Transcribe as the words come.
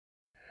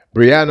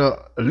Brianna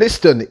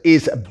Lyston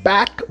is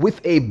back with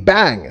a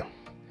bang.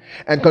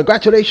 And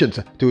congratulations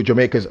to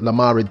Jamaica's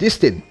Lamara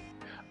Distin.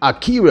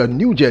 Ackera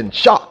Nugent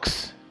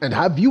shocks. And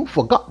have you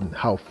forgotten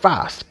how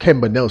fast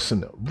Kemba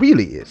Nelson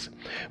really is?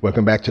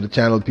 Welcome back to the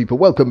channel, people.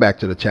 Welcome back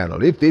to the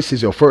channel. If this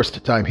is your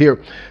first time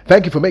here,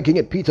 thank you for making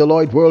it Peter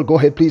Lloyd World. Go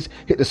ahead, please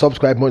hit the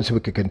subscribe button so we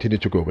can continue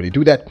to grow. When you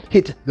do that,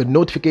 hit the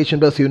notification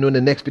bell so you know when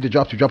the next video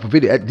drops. We drop a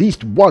video at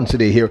least once a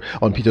day here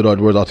on Peter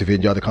Lloyd World. Also, if you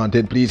enjoy the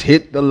content, please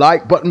hit the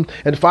like button.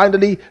 And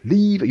finally,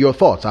 leave your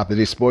thoughts after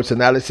this sports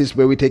analysis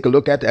where we take a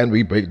look at and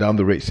we break down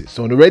the races.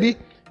 So, ready?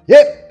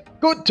 Yep.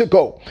 Good to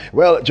go.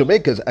 Well,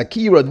 Jamaica's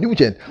Ackera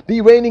Nugent,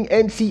 the reigning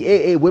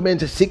NCAA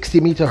women's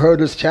 60-meter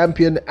hurdles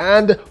champion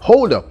and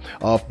holder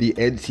of the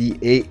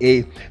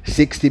NCAA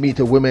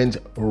 60-meter women's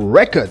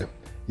record.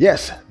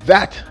 Yes,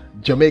 that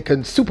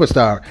Jamaican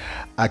superstar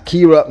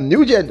Ackera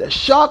Nugent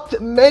shocked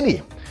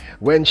many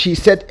when she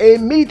set a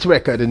meet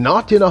record,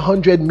 not in a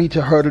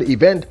 100-meter hurdle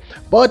event,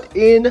 but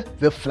in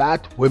the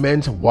flat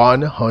women's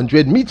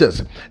 100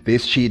 meters.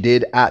 This she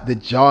did at the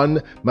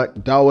John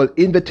McDowell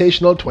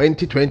Invitational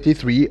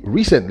 2023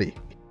 recently.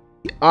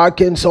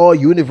 Arkansas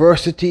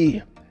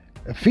University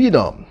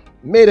phenom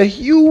made a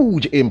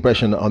huge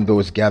impression on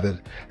those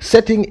gathered,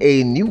 setting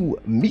a new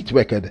meet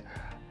record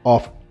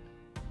of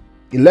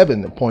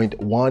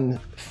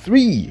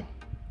 11.13,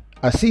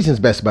 a season's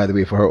best, by the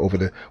way, for her over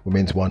the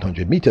women's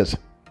 100 meters.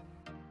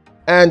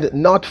 And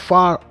not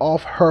far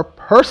off her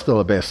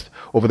personal best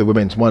over the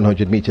women's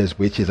 100 meters,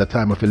 which is a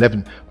time of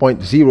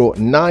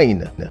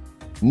 11.09.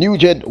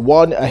 Nugent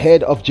won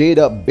ahead of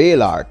Jada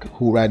Baylark,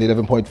 who ran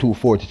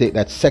 11.24 to take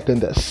that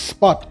second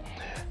spot,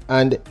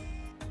 and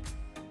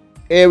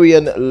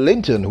Arian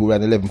Linton, who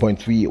ran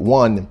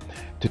 11.31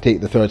 to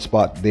take the third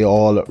spot. They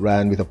all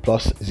ran with a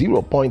plus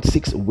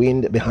 0.6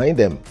 wind behind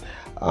them.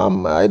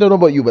 I don't know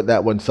about you, but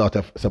that one sort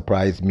of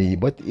surprised me,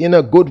 but in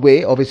a good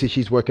way. Obviously,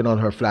 she's working on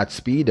her flat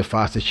speed. The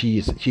faster she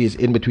is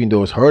in between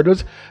those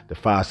hurdles, the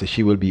faster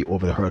she will be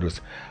over the hurdles.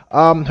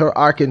 Her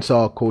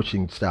Arkansas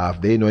coaching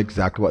staff, they know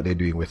exactly what they're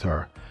doing with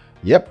her.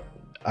 Yep,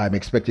 I'm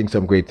expecting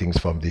some great things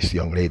from this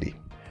young lady.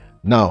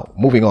 Now,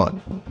 moving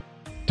on.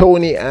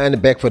 Tony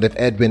and Beckford of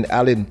Edwin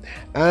Allen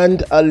and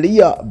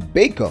Aaliyah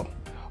Baker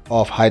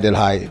of Hydel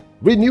High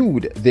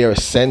renewed their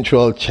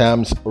Central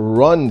Champs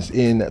runs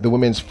in the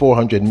women's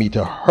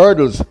 400-meter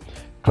hurdles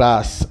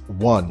class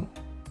 1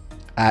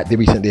 at the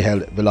recently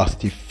held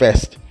Velocity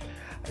Fest.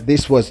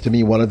 This was, to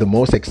me, one of the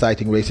most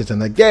exciting races,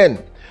 and again,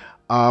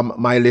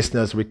 my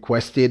listeners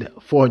requested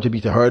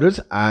 400-meter hurdles,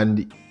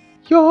 and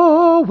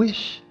your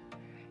wish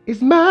is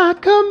my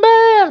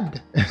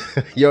command.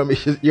 your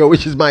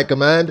wish is my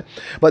command.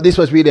 But this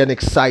was really an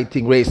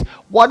exciting race.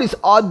 What is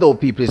odd, though,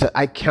 people, is that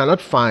I cannot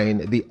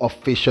find the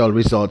official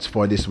results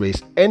for this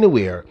race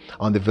anywhere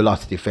on the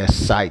Velocity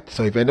Fest site.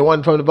 So if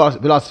anyone from the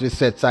Velocity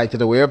Fest site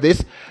is aware of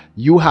this,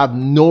 you have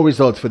no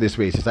results for this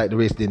race. It's like the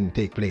race didn't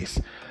take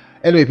place.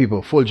 Anyway,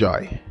 people, full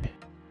joy.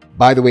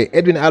 By the way,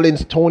 Edwin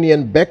Allen's Tony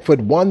and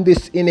Beckford won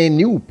this in a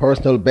new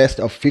personal best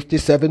of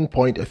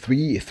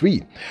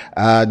 57.33,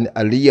 and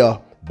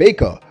Aaliyah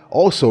Baker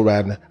also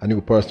ran a new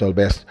personal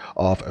best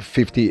of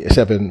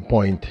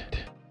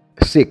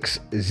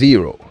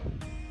 57.60.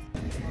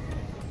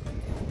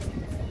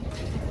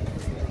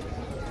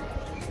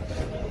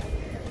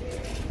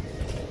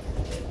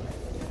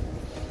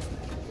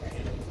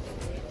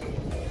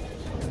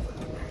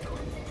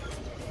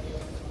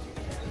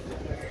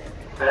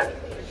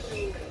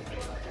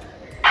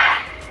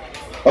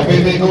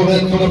 Okay, they go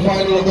then for the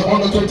final of the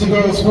under 20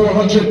 girls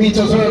 400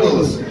 meters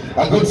hurdles.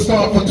 A good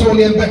start for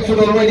Tony and Beckford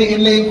already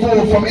in lane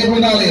 4 from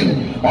Edwin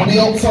Allen. On the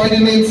outside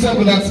in lane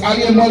 7, that's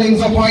Alia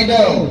Mullings of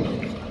Hydel.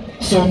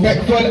 So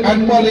Beckford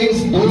and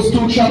Mullings, those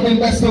two traveling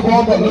best of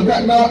all. But look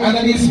at now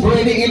Annalise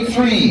Brady in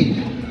 3.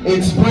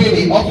 It's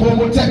Brady of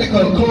Homewood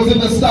Technical closing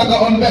the stagger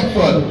on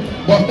Beckford.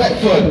 But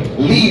Beckford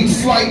leads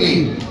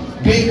slightly.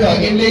 Baker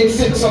in lane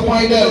 6 of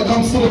Hydel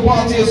comes to the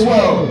party as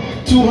well.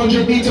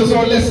 200 meters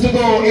or less to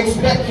go. It's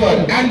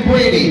Beckford and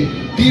Brady.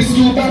 These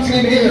two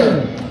battling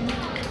here.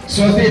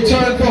 So as they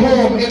turn for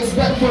home, it's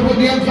Beckford with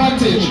the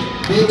advantage.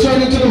 They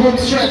turn into the home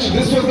stretch.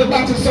 This was the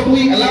battle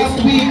last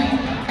week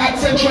at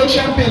Central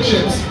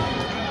Championships.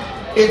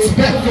 It's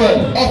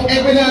Beckford of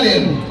Edwin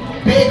Allen.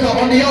 Baker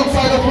on the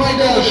outside of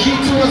Hydel. She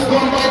too has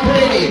gone by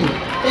Brady.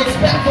 It's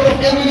Beckford of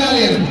Edwin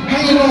Allen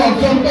hanging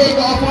on from Baker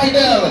of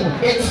Hydel.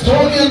 It's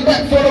Tony and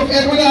Beckford of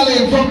Edwin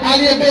Allen from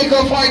Alia Baker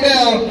of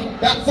Hydel.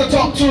 That's the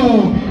top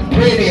two.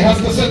 Brady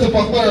has to settle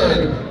for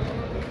third.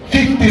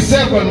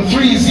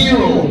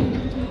 57.30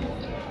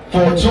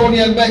 for Tony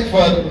and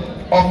Beckford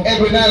of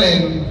Edwin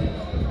Allen.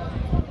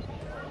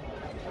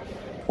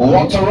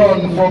 What a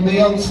run from the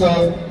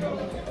youngster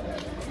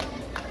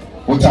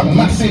with a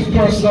massive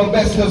personal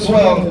best as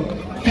well.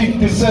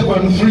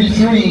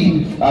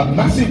 57.33, a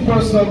massive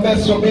personal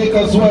best for Baker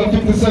as well,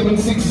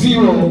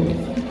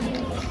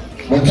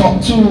 57.60. The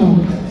top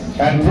two,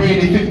 and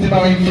Brady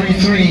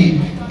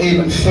 59.33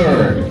 in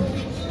third.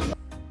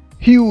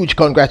 Huge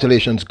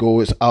congratulations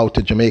goes out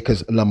to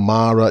Jamaica's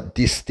Lamara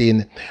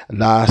Distin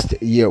last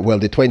year. Well,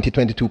 the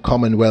 2022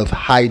 Commonwealth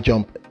High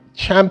Jump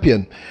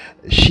champion.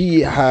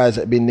 She has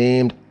been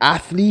named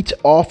Athlete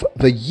of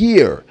the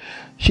Year.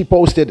 She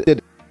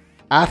posted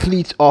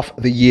Athlete of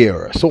the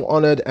Year. So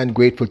honored and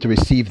grateful to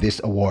receive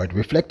this award,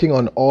 reflecting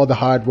on all the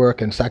hard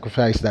work and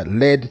sacrifice that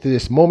led to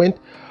this moment.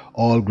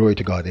 All glory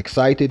to God.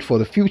 Excited for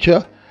the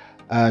future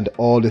and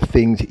all the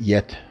things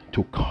yet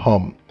to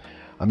come.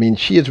 I mean,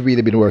 she has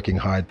really been working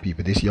hard,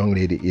 people. This young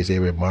lady is a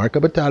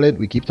remarkable talent.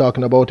 We keep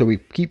talking about her. We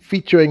keep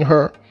featuring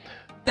her.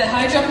 The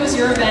high jump was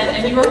your event,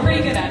 and you were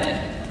pretty good at it.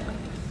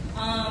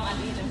 At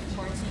the age of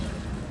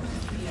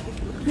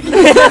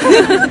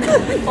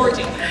 14.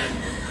 14.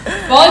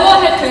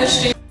 Volleyball head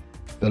coach.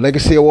 The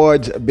Legacy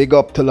Awards, big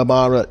up to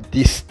Lamara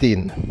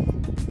Distin.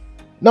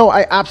 Now,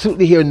 I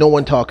absolutely hear no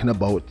one talking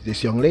about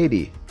this young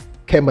lady,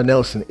 Kemba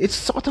Nelson. It's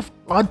sort of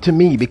odd to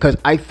me because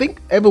I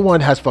think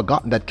everyone has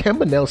forgotten that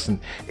Kemba Nelson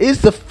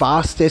is the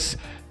fastest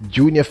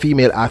junior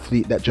female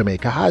athlete that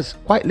Jamaica has,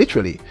 quite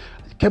literally.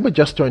 Kemba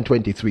just turned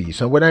 23.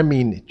 So when I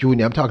mean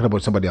junior, I'm talking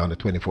about somebody under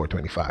 24,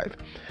 25.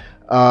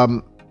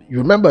 You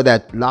remember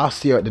that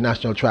last year at the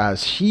national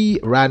trials, she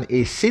ran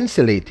a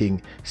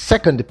scintillating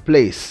second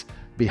place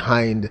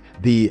behind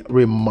the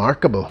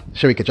remarkable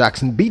Sharika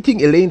Jackson,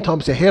 beating Elaine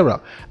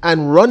Thompson-Herah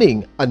and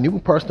running a new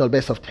personal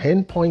best of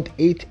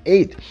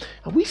 10.88.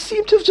 And we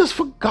seem to have just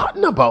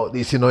forgotten about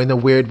this, in a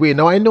weird way.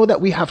 Now, I know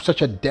that we have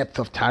such a depth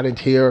of talent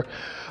here,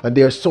 and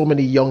there are so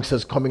many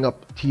youngsters coming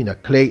up. Tina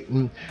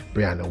Clayton,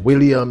 Brianna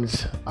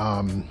Williams,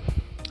 how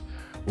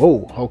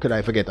could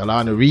I forget?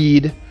 Alana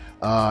Reed.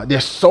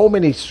 There's so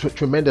many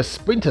tremendous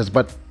sprinters,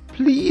 but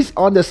please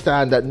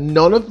understand that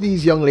none of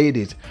these young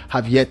ladies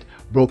have yet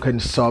broken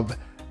sub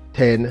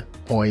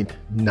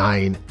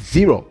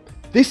 10.90.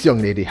 This young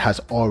lady has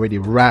already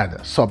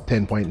ran sub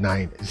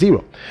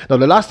 10.90. Now,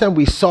 the last time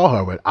we saw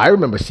her, well, I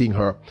remember seeing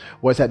her,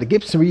 was at the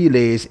Gibson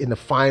Relays in the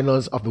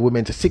finals of the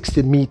women's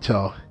 60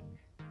 meter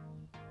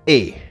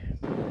A.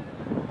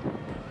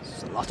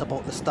 It's a lot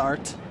about the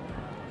start.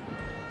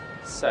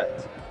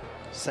 Set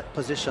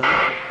position.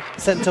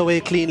 Sent away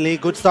cleanly.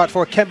 Good start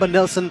for Kemba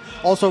Nelson.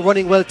 Also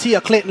running well.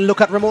 Tia Clayton.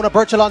 Look at Ramona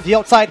Burchell on the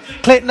outside.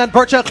 Clayton and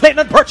Burchell.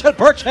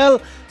 Burchell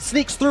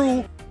sneaks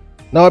through.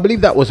 Now, I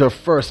believe that was her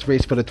first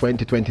race for the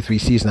 2023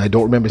 season. I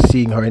don't remember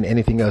seeing her in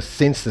anything else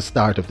since the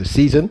start of the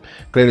season.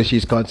 Clearly,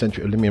 she's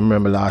concentrated. Let me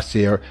remember last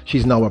year.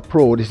 She's now a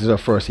pro. This is her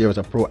first year as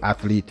a pro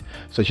athlete.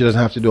 So she doesn't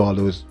have to do all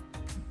those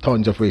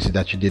tons of races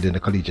that she did in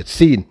the collegiate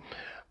scene.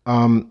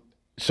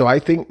 So I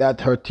think that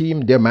her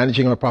team, they're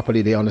managing her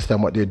properly. They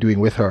understand what they're doing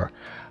with her.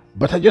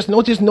 But I just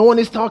noticed no one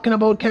is talking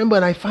about Kemba,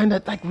 and I find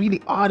that like really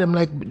odd. I'm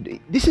like,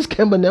 this is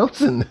Kemba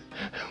Nelson,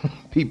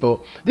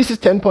 people. This is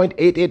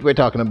 10.88 we're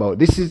talking about.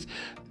 This is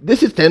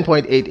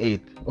 10.88.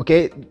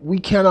 Okay, we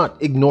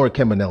cannot ignore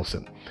Kemba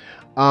Nelson.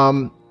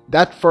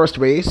 That first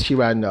race she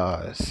ran,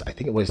 I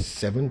think it was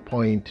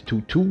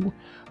 7.22.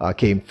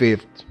 Came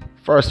fifth.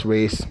 First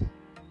race,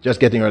 just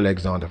getting her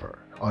legs onto her.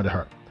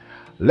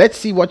 Let's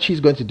see what she's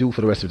going to do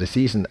for the rest of the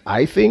season.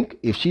 I think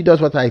if she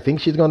does what I think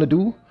she's going to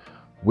do,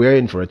 we're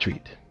in for a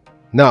treat.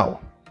 Now,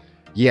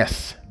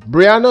 yes,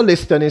 Brianna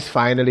Lyston is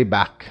finally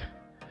back.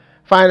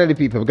 Finally,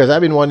 people, because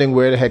I've been wondering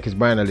where the heck is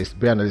Brianna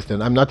Lyston.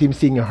 I'm not even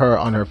seeing her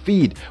on her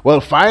feed. Well,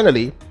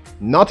 finally,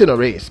 not in a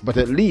race, but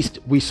at least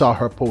we saw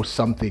her post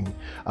something.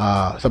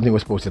 Something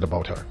was posted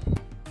about her.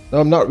 Now,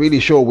 I'm not really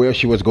sure where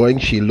she was going.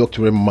 She looked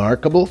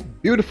remarkable.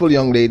 Beautiful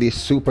young lady,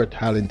 super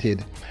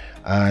talented.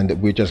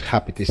 And we're just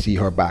happy to see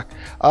her back.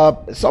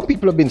 Some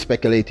people have been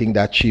speculating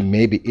that she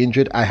may be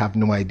injured. I have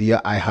no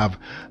idea. I have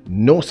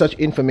no such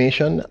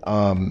information.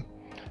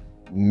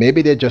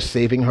 Maybe they're just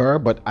saving her,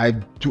 but I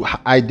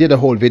did a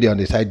whole video on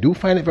this. I do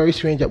find it very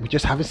strange that we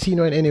just haven't seen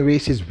her in any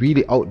races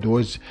really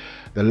outdoors.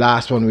 The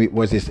last one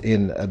was this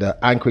in the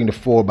anchoring the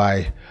 4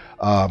 by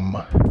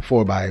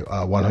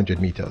 100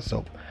 meters.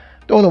 So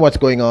don't know what's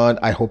going on.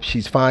 I hope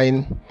she's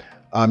fine.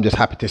 I'm just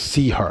happy to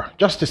see her,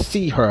 just to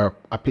see her,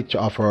 a picture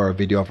of her, a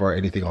video of her,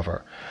 anything of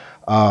her.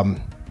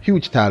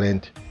 Huge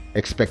talent,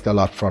 expect a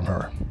lot from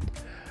her.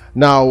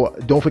 Now,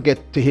 don't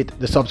forget to hit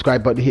the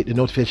subscribe button, hit the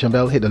notification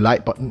bell, hit the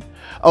like button.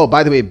 Oh,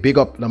 by the way, big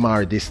up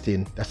Lamara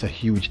Distin. That's a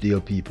huge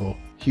deal, people.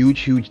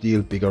 Huge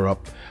deal, bigger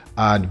up.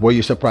 And were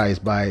you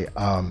surprised by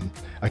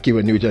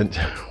Ackera Nugent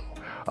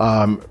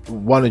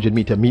 100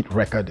 meter meet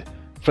record,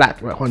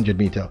 flat 100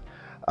 meter.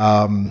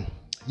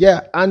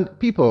 Yeah, and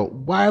people,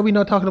 why are we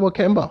not talking about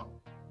Kemba?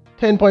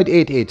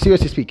 10.88,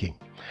 seriously speaking.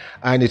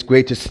 And it's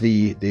great to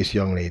see this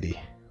young lady.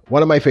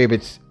 One of my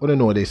favorites, want to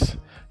know this.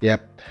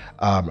 Yep,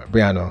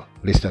 Brianna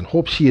Lyston.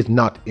 Hope she is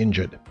not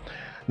injured.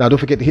 Now, don't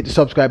forget to hit the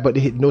subscribe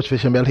button, hit the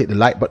notification bell, hit the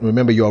like button.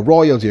 Remember, you're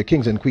royals, you're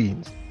kings and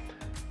queens.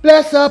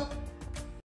 Bless up!